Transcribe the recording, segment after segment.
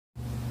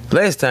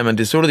Last time on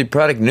Disorderly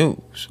Product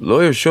News,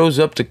 lawyer shows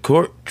up to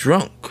court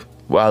drunk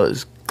while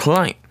his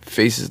client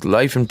faces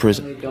life in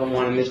prison. I don't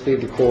want to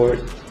mislead the court.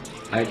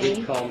 I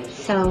did call.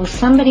 So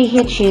somebody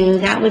hit you,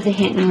 that was a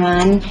hit and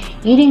run.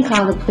 You didn't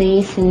call the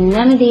police, and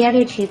none of the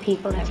other two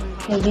people that were...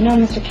 Hey, you know,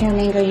 Mr.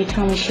 Caramingo, you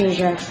told me she was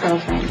your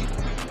ex-girlfriend.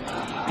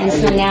 And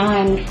so now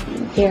I'm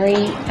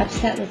very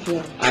upset with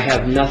you. I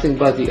have nothing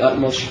but the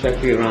utmost respect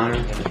for Your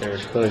Honor. There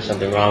was clearly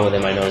something wrong with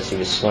him. I noticed he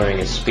was slurring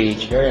his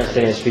speech. Very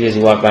unsteady in his speech as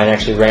he walked by and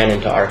actually ran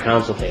into our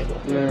counsel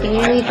table.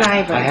 Daily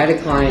driver. I had a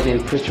client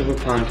named Christopher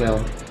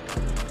Ponto.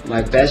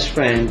 My best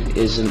friend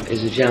is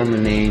a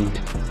gentleman named,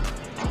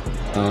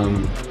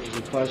 he's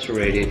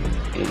incarcerated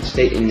in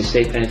the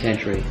state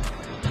penitentiary.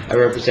 I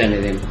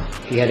represented him.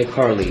 He had a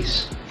car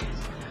lease.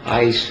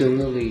 I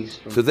assumed the lease.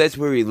 So that's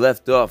where we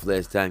left off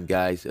last time,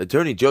 guys.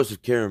 Attorney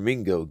Joseph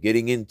Caramingo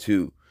getting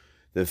into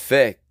the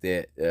fact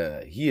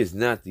that he is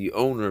not the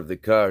owner of the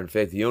car. In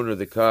fact, the owner of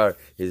the car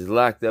is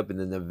locked up in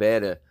the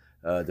Nevada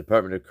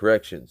Department of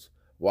Corrections.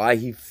 Why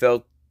he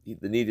felt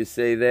the need to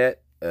say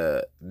that,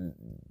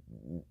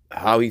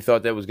 how he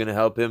thought that was going to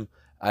help him,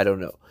 I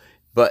don't know.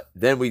 But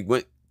then we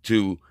went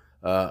to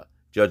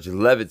Judge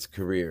Levitt's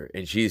career,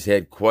 and she's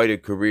had quite a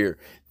career.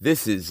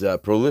 This is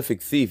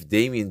prolific thief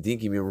Damian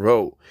Dinky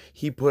Monroe.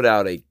 He put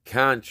out a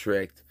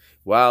contract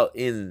while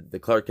in the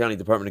Clark County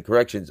Department of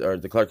Corrections, or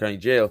the Clark County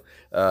Jail,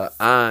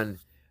 on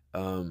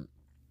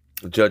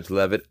Judge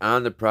Levitt,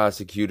 on the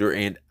prosecutor,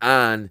 and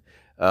on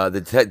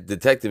the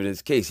detective in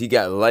his case. He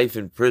got life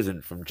in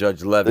prison from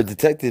Judge Levitt. The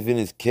detective in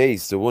his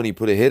case, the one he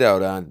put a hit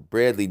out on,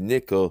 Bradley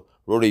Nickel,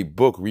 wrote a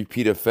book,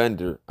 Repeat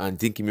Offender, on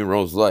Dinky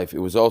Monroe's life. It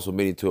was also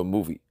made into a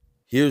movie.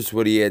 Here's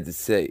what he had to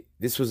say.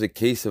 This was a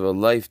case of a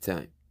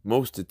lifetime.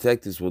 Most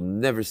detectives will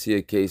never see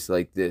a case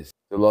like this.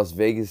 The Las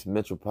Vegas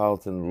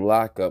Metropolitan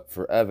Lockup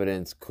for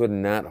evidence could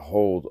not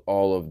hold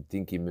all of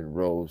Dinky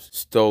Monroe's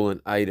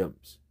stolen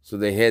items, so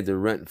they had to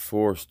rent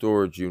 4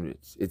 storage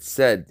units. It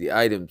said the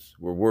items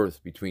were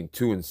worth between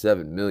 $2 and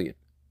 $7 million.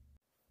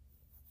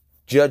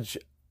 Judge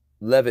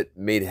Levitt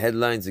made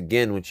headlines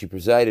again when she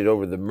presided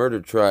over the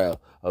murder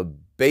trial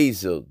of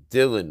Basil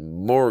Dylan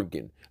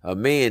Morgan, a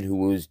man who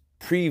was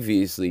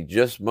previously,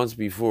 just months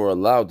before,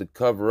 allowed to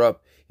cover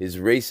up his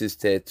racist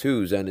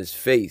tattoos on his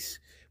face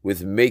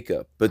with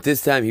makeup. But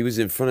this time he was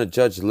in front of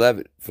Judge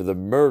Levitt for the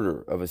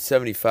murder of a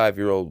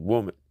 75-year-old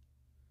woman.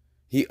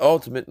 He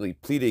ultimately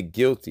pleaded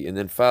guilty and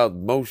then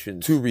filed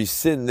motions to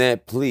rescind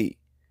that plea.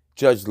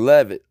 Judge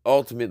Levitt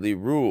ultimately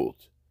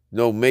ruled,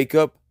 no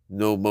makeup,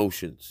 no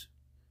motions.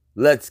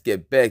 Let's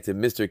get back to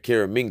Mr.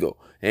 Caramingo,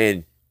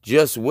 and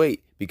just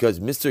wait, because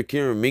Mr.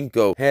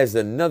 Caramingo has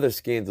another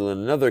scandal in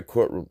another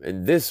courtroom,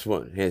 and this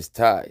one has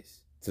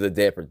ties to the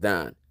Dapper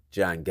Don,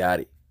 John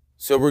Gotti.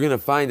 So we're going to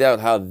find out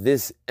how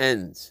this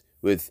ends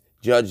with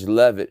Judge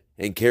Levitt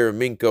and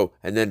Caramingo,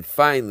 and then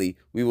finally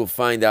we will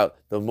find out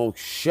the most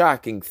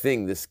shocking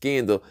thing, the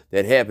scandal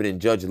that happened in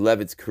Judge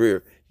Levitt's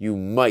career. You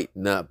might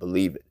not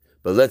believe it.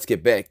 But let's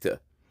get back to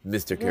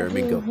Mr.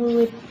 Caramingo.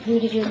 Who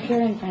did you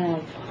appear in front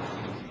of?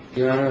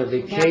 Your Honor,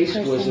 the case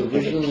was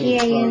originally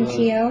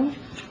P-A-N-T-O?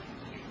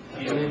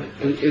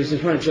 It was in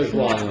front of Judge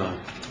Wall, Your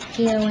Honor.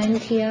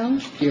 P-O-N-T-O?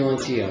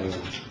 P-O-N-T-O.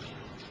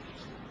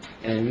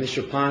 And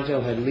Mr.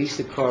 Ponto had leased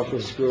the car for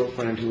his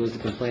girlfriend, who was the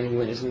complaining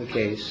witness in the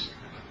case.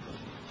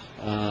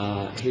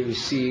 He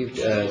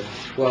received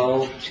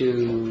 12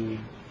 to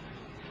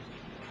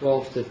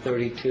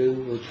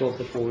 32, or 12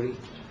 to 40.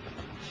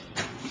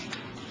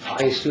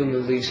 I assumed the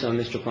lease on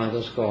Mr.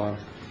 Ponto's car.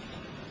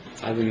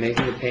 I've been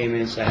making the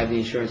payments. I have the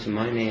insurance in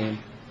my name,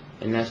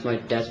 and that's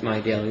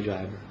my daily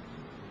driver.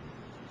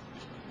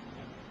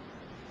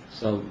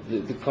 So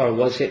the car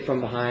was hit from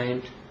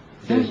behind.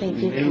 There's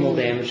minimal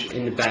damage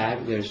in the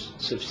back. There's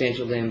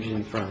substantial damage in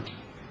the front,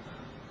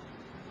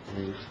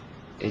 and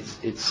it's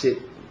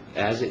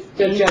as it.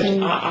 Judge,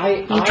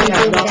 I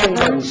have nothing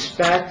but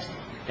respect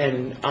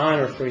and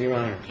honor for Your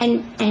Honor.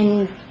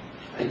 And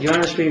Your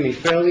Honor's treated me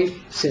fairly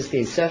since the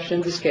inception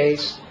of this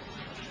case.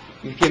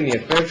 You've given me a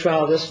fair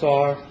trial this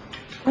far.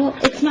 well,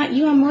 it's not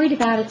you I'm worried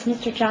about. It's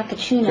Mr.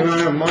 Jakachunas. Your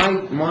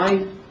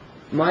Honor,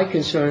 my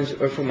concerns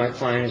are for my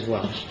client as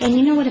well. And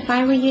you know what? If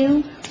I were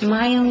you,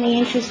 my only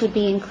interest would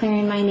be in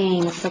clearing my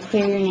name. So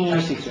clear your name.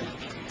 I see, sir.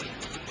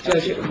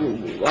 Judge,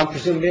 I'm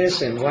presumed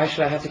innocent. Why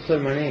should I have to clear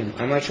my name?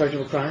 Am I charged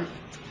with a crime?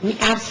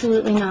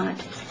 Absolutely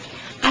not.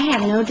 I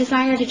have no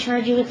desire to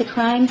charge you with a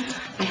crime.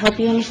 I hope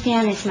you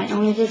understand this. My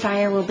only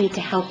desire will be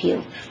to help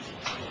you.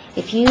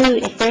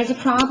 If there's a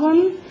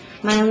problem,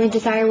 my only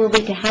desire will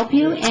be to help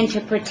you and to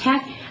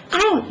protect.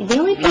 The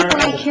only people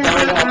I care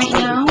about right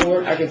now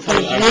is you.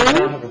 I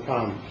don't have a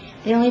problem.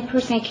 The only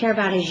person I care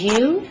about is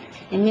you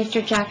and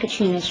Mr.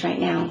 Jakachunas right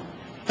now.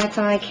 That's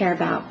all I care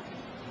about.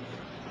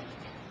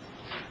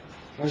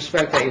 I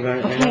respect that, Your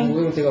Honor, and I'm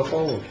willing to go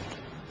forward.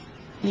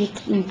 You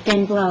can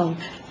then blow.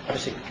 I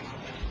see.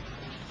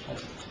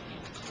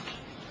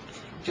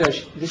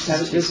 Judge, this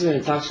is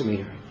an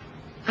intoximeter.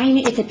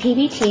 It's a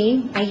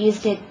PBT. I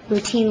used it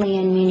routinely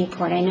in Muni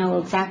Court. I know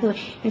exactly what,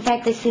 in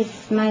fact, this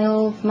is my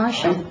old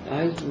marshal.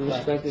 I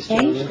respect this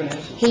Okay? gentleman.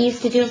 He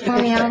used to do it for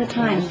me all the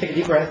time. Just take a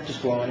deep breath,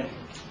 just blow on it.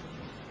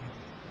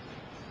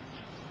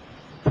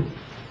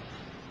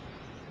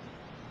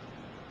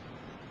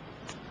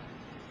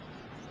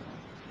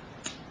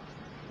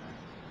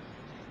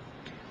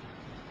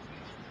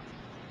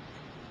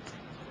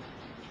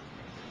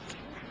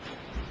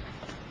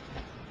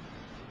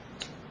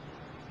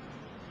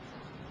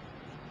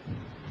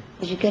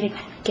 Did you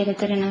get a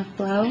good enough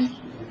blow?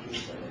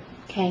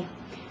 Okay.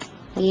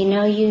 You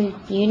know you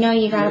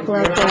gotta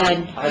blow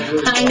good.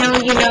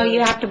 I know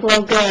you have to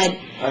blow good.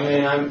 I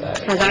mean,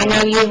 Because I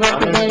know you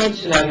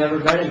represented... I've never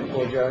done it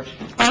before, Judge.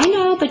 I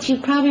know, but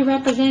you probably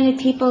represented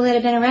people that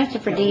have been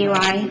arrested for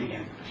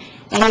DUI.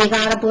 And you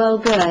gotta blow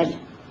good.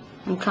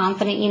 I'm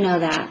confident you know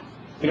that.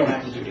 We don't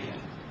have to do it again.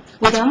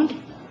 We don't?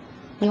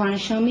 You wanna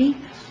show me?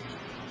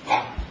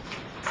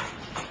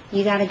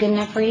 You got a good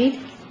enough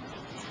read?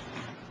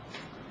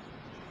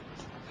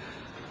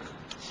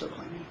 Still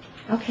cleaning.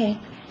 Okay.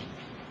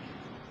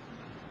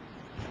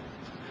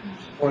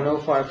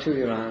 0.052,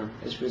 Your Honor.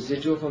 It's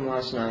residual from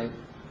last night.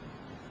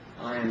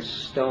 I am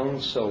stone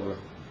sober.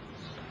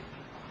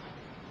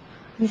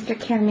 Mr.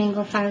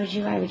 Caramango, if I was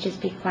you, I would just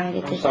be quiet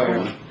at I'm this sorry,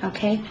 point.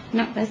 Okay?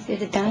 No, is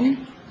it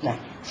done? No,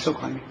 still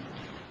cleaning.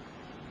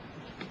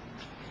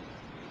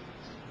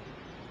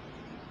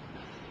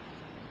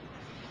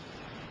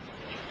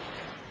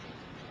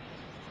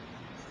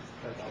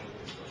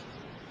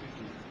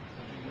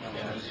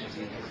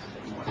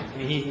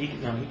 He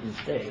can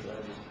stay,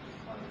 but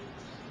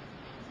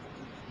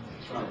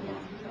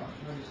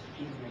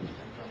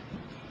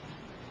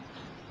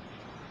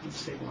Let's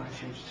stabilize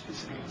here just 2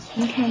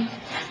 seconds. Okay.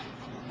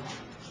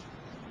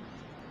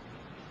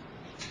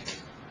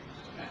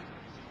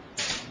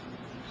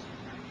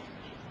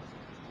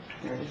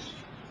 There it is.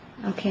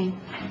 Okay.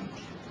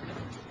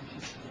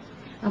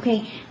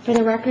 Okay, for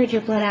the record,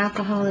 your blood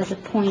alcohol is a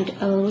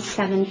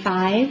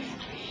 .075.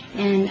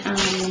 And,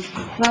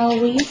 well,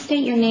 will you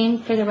state your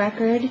name for the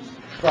record?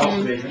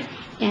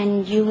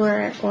 And you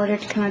were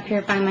ordered to come up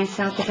here by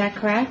myself, is that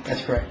correct?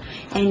 That's correct.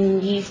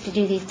 And you used to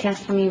do these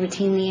tests for me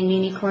routinely in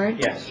Muni Court?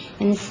 Yes.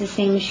 And this is the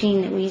same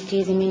machine that we used to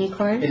use in Muni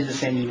Court? It is the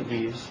same unit we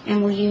use.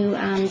 And will you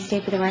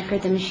state for the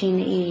record the machine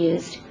that you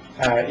used?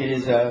 It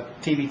is a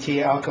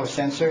PBT Alco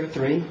Sensor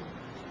 3,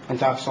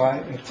 it's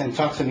an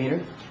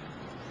toximeter.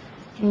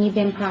 And you've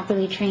been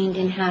properly trained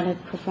in how to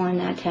perform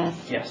that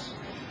test? Yes.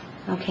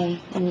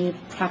 Okay, and you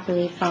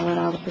properly followed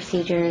all the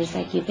procedures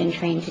like you've been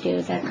trained to do,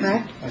 is that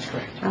correct? That's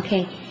correct.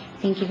 Okay,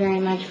 thank you very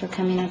much for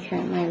coming up here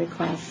at my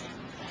request.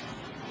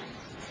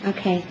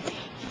 Okay,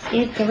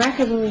 if the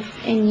record will,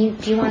 and you,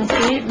 do you want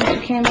to see it,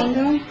 Mr.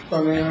 Caramango?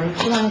 Pardon me, Your Honor?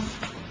 Do you want to,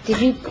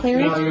 did you clear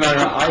it? No, Your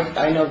Honor,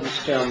 I know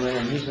this gentleman,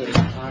 and he's a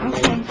fine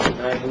Okay. man,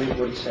 and I believe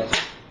what he says.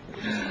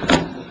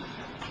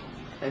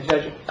 And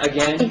Judge,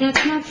 again,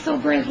 That's not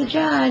sober as a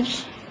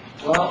judge.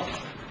 well,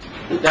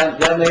 that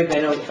may have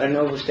been an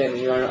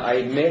overstatement, Your Honor. I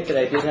admit that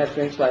I did have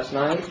drinks last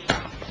night,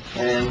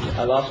 and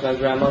I lost my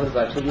grandmother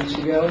about 2 weeks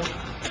ago,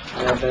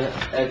 and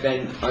I've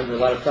been under a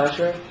lot of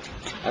pressure.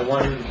 I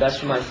wanted the best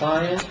for my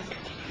client,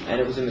 and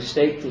it was a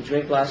mistake to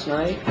drink last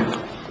night,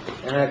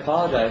 and I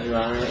apologize, Your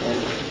Honor,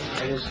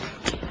 and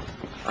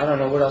I don't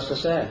know what else to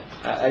say.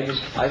 I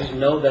just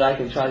know that I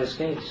can try this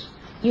case.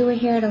 You were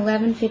here at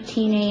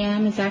 11:15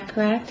 a.m., is that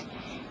correct?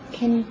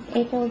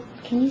 April,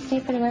 can you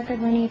state for the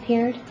record when he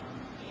appeared?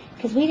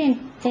 Because we didn't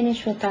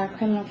finish with our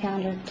criminal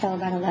calendar till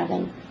about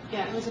 11.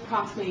 Yeah, it was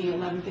approximately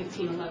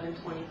 11:15,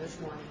 11:20 this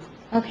morning.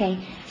 Okay,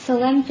 so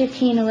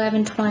 11:15,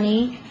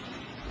 11:20,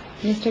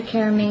 Mr.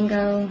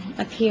 Caramango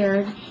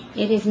appeared.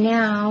 It is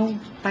now,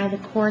 by the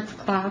court's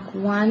clock,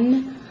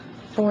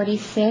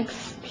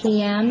 1:46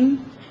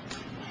 p.m.,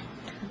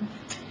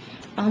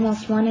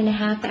 almost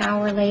 1.5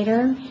 hours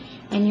later,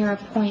 and you're a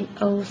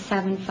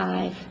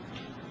 .075.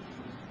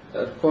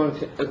 According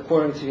to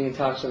the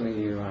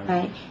intoxicating, Your Honor.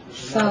 Right, I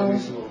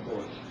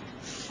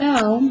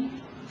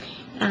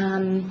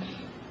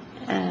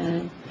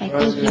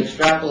was going to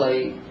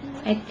extrapolate.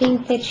 I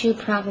think that you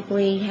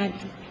probably had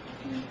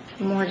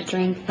more to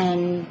drink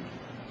than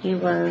you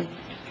were.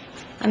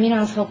 I mean,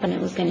 I was hoping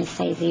it was going to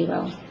say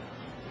 0.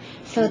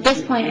 So at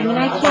this point, I mean,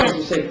 I I wanted to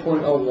can't. say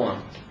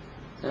 .01.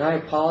 And I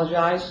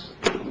apologize.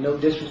 No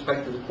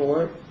disrespect to the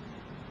court.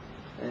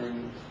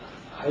 And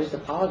I just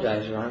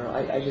apologize, Your Honor.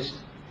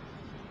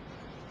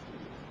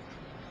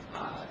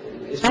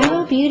 I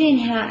hope you didn't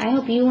have. I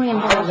hope you weren't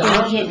I was involved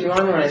honest in with hit. Your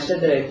Honor, and I said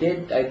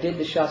that I did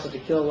the shots at the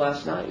killer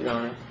last night, Your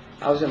Honor.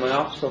 I was in my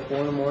office till 4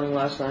 in the morning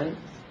last night,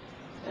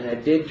 and I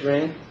did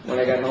drink when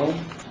I got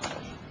home.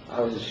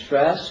 I was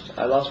stressed.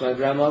 I lost my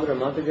grandmother a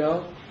month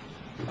ago.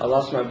 I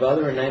lost my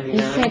brother in You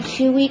 '99. said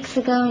 2 weeks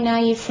ago. Now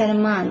you said a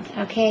month.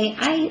 Okay,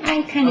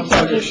 I kind I'm of think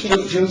sorry, you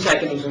should. June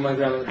 2nd was when my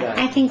grandmother died.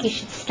 I think you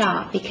should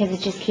stop because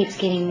it just keeps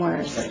getting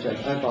worse. I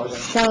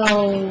apologize. So,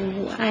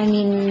 I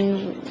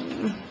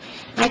mean,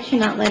 I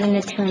cannot let an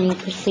attorney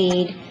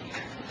proceed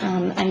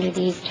under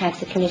these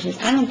types of conditions.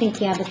 I don't think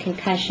you have a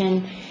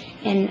concussion,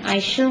 And I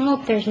sure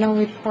hope there's no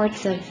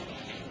reports of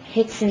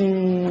hit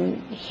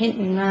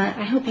and run.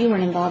 I hope you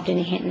weren't involved in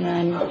a hit and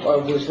run. I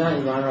was not,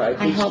 Your Honor.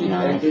 I hope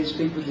not. I did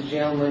speak with the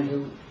gentleman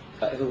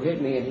who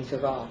hit me, and he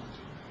took off.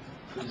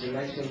 He was a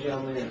Mexican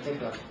gentleman in a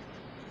pickup.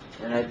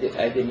 And I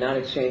did not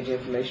exchange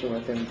information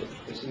with him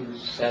because he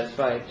was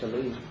satisfied to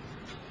leave.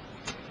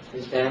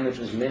 His damage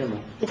was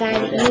minimal. The guy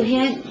that you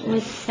hit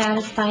was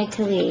satisfied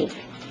to leave.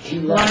 He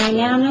Well, left. I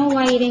now know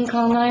why you didn't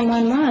call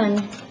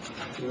 911,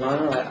 Your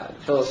Honor,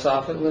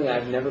 philosophically,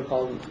 I've never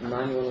called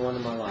 911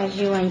 in my life. because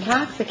you were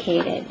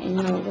intoxicated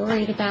and you were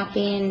worried about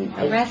being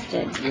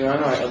arrested. Your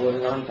Honor, I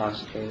was not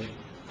intoxicated.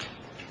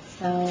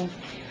 So,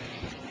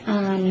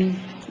 and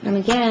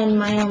again,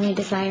 my only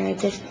desire at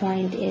this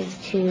point is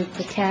to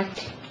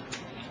protect.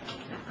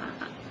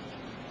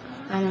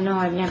 I don't know,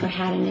 I've never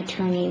had an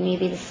attorney,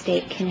 maybe the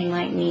state can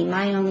enlighten me.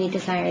 My only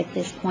desire at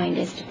this point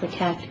is to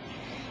protect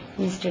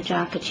Mr.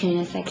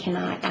 Joaquin. I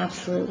cannot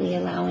absolutely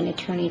allow an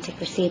attorney to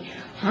proceed.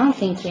 I don't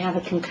think you have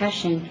a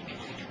concussion.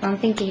 I don't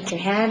think you hit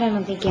your head. I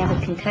don't think you have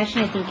a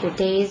concussion. I think you're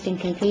dazed and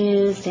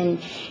confused and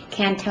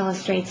can't tell a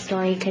straight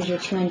story because you're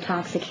too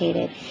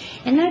intoxicated.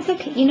 And that's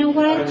okay. You know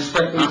what? I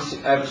respectfully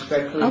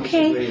disagree,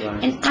 Okay, Your Honor.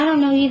 and I don't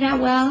know you that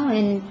well,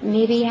 and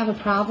maybe you have a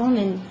problem,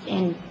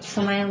 and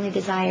so my only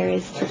desire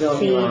is to I don't,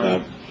 see Your Honor.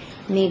 that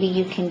maybe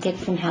you can get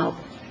some help.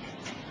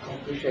 I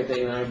appreciate that,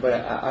 Your Honor, but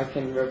I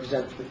can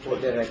represent the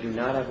court that I do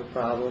not have a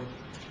problem.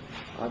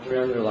 I've been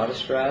under a lot of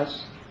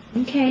stress. It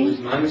was Okay,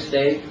 my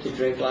mistake to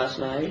drink last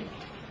night,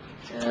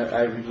 and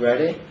I regret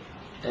it.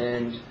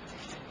 And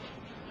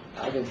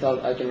I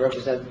can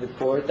represent the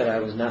court that I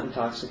was not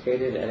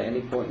intoxicated at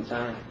any point in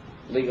time,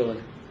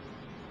 legally.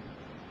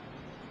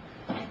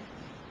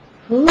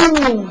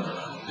 ooh,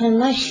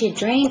 unless you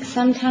drank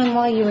sometime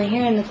while you were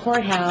here in the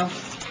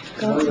courthouse.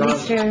 Go, No, Your Honor.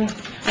 Mr.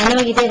 I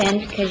know you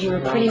didn't, because you were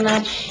pretty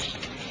much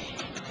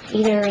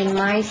either in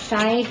my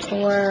sight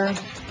or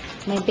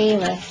my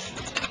bailiff.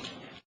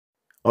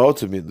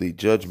 Ultimately,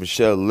 Judge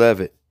Michelle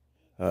Levitt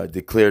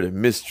declared a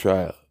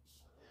mistrial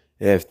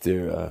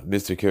after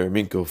Mr.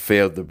 Karaminko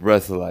failed the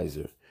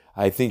breathalyzer.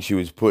 I think she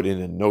was put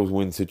in a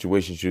no-win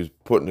situation. She was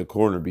put in a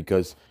corner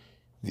because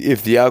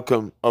if the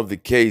outcome of the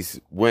case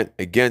went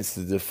against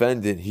the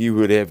defendant, he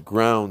would have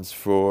grounds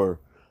for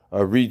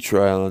a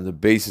retrial on the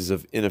basis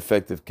of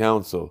ineffective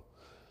counsel,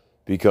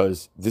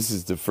 because this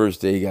is the first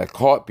day he got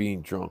caught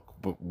being drunk.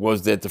 But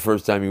was that the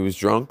first time he was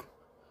drunk?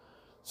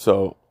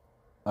 So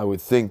I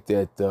would think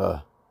that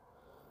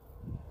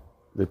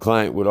the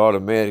client would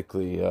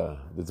automatically, the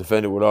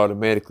defendant would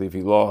automatically, if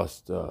he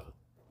lost,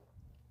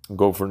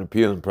 go for an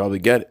appeal and probably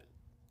get it.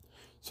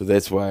 So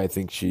that's why I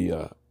think she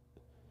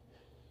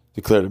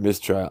declared a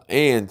mistrial.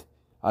 And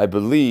I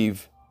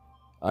believe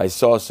I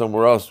saw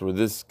somewhere else where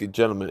this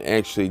gentleman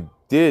actually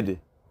did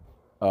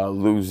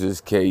lose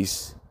his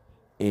case,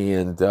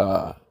 and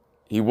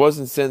he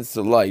wasn't sentenced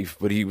to life,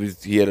 but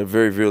he had a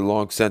very, very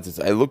long sentence.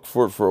 I looked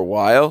for it for a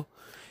while,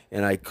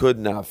 and I could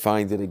not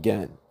find it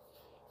again.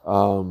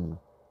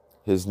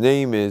 His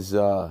name is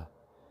Dale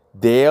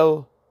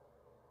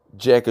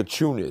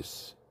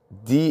Jakachunas,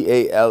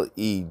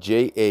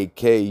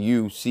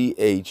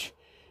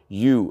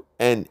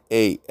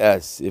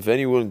 DaleJakuchunas. If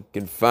anyone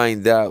can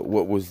find out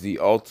what was the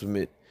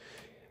ultimate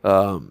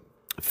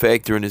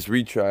factor in his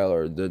retrial,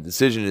 or the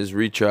decision in his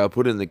retrial,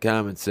 put it in the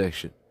comment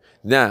section.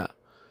 Now,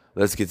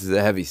 let's get to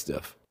the heavy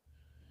stuff.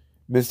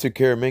 Mr.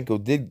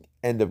 Karaminko did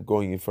end up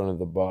going in front of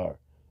the bar,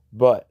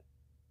 but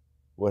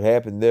what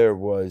happened there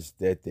was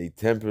that they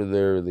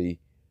temporarily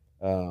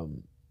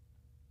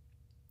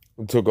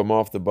took him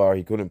off the bar.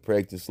 He couldn't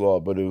practice law,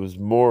 but it was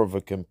more of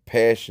a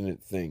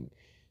compassionate thing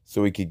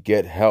so he could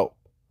get help.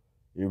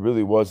 It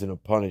really wasn't a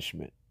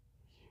punishment.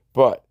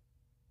 But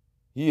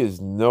he is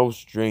no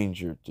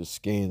stranger to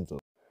scandal.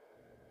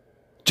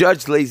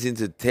 Judge lays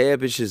into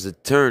Tabish's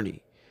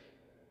attorney.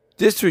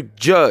 District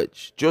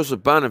Judge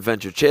Joseph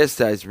Bonaventure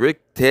chastised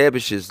Rick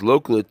Tabish's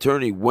local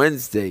attorney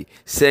Wednesday,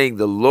 saying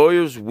the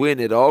lawyers win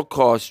at all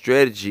cost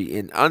strategy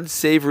and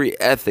unsavory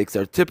ethics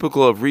are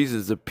typical of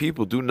reasons that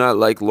people do not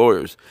like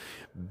lawyers.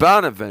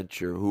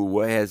 Bonaventure, who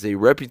has a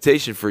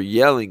reputation for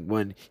yelling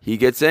when he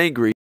gets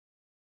angry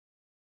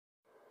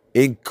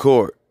in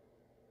court,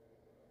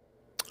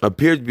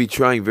 appeared to be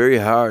trying very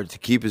hard to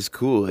keep his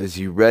cool as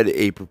he read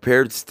a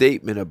prepared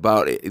statement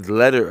about a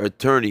letter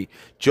attorney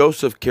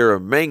Joseph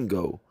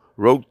Karaminko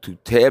wrote to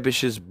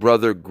Tabish's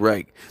brother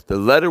Greg. The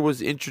letter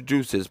was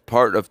introduced as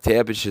part of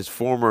Tabish's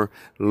former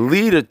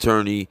lead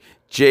attorney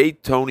J.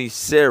 Tony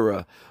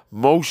Serra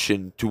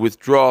motion to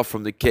withdraw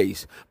from the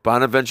case.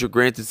 Bonaventure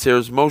granted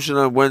Serra's motion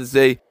on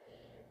Wednesday.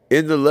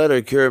 In the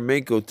letter,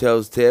 Karaminko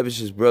tells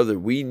Tabish's brother,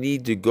 "We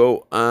need to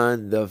go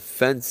on the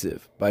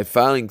offensive by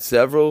filing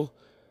several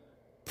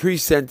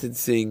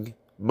pre-sentencing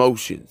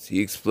motions." He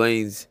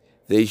explains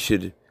they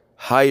should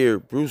hire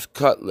Bruce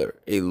Cutler,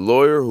 a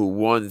lawyer who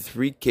won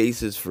 3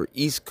 cases for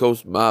East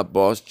Coast mob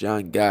boss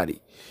John Gotti.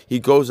 He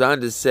goes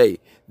on to say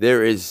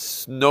there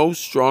is no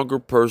stronger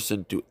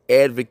person to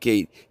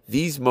advocate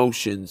these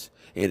motions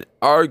and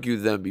argue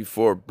them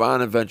before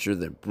Bonaventure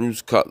than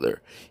Bruce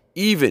Cutler.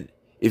 Even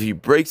if he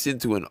breaks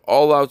into an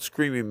all-out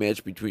screaming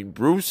match between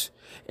Bruce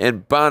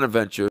and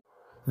Bonaventure.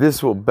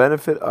 This will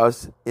benefit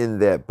us in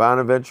that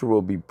Bonaventure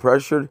will be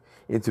pressured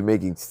into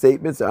making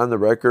statements on the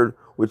record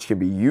which can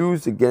be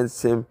used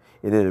against him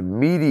in an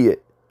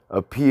immediate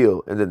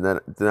appeal and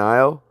the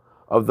denial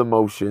of the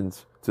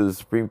motions to the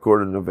Supreme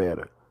Court of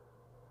Nevada,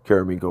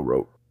 Caramingo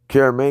wrote.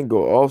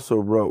 Caramingo also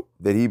wrote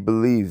that he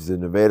believes the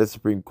Nevada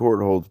Supreme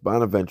Court holds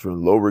Bonaventure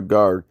in low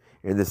regard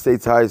and the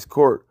state's highest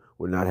court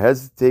would not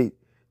hesitate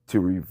to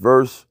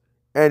reverse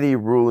any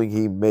ruling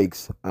he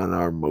makes on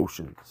our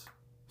motions.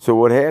 So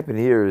what happened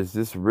here is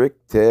this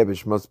Rick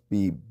Tabish must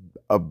be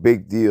a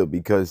big deal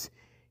because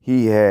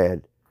he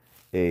had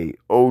a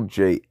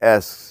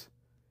OJS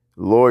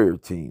lawyer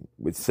team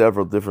with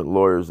several different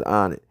lawyers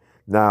on it.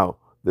 Now,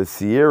 the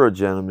Sierra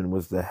gentleman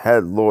was the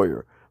head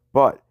lawyer,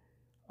 but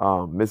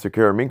Mr.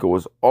 Caramingo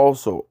was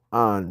also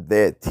on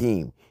that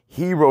team.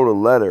 He wrote a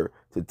letter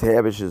to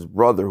Tabish's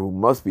brother, who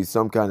must be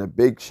some kind of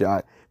big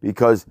shot,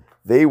 because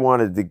they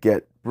wanted to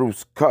get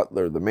Bruce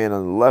Cutler, the man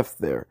on the left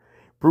there.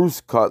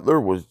 Bruce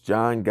Cutler was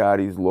John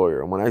Gotti's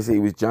lawyer. And when I say he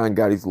was John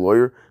Gotti's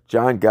lawyer,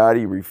 John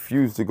Gotti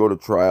refused to go to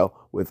trial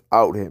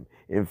without him.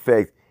 In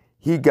fact,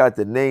 he got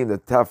the name the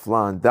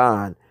Teflon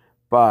Don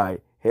by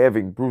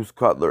having Bruce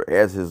Cutler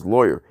as his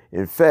lawyer.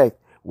 In fact,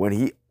 when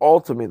he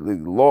ultimately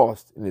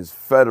lost in his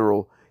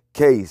federal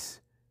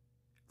case,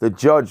 the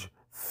judge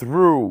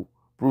threw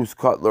Bruce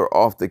Cutler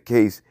off the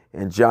case,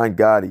 and John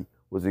Gotti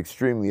was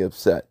extremely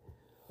upset.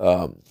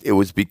 It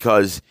was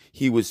because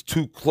he was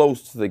too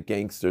close to the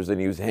gangsters and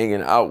he was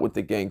hanging out with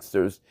the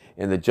gangsters,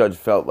 and the judge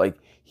felt like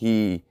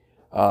he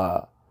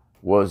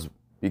was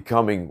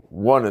becoming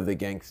one of the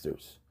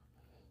gangsters.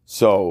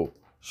 So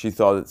she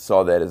saw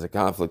that as a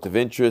conflict of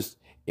interest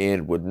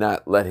and would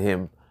not let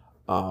him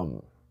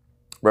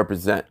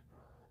represent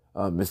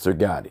Mr.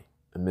 Gotti.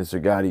 And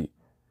Mr. Gotti,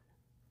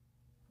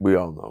 we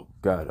all know,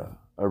 got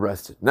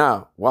arrested.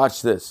 Now,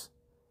 watch this.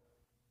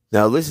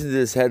 Now, listen to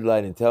this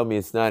headline and tell me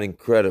it's not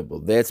incredible.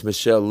 That's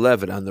Michelle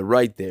Levitt on the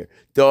right there.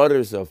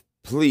 Daughters of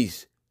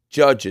police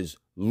judges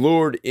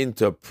lured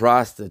into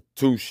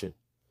prostitution.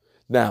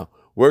 Now,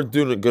 we're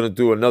going to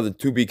do another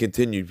to be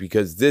continued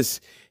because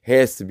this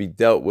has to be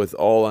dealt with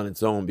all on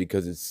its own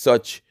because it's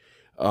such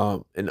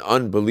an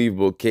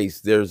unbelievable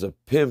case. There's a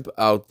pimp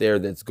out there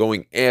that's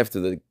going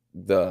after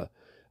the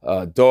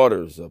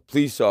daughters of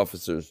police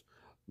officers,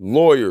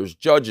 lawyers,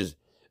 judges.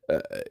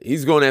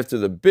 He's going after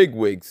the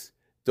bigwigs'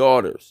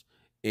 daughters.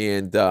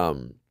 And,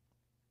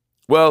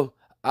 well,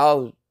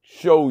 I'll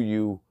show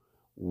you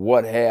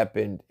what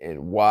happened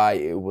and why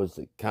it was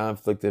a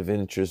conflict of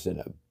interest and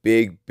a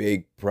big,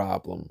 big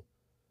problem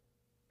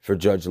for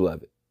Judge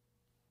Levitt.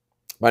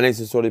 My name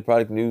is Auditing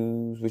Product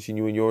News, wishing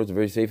you and yours a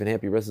very safe and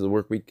happy rest of the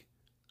work week.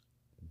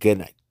 Good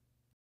night.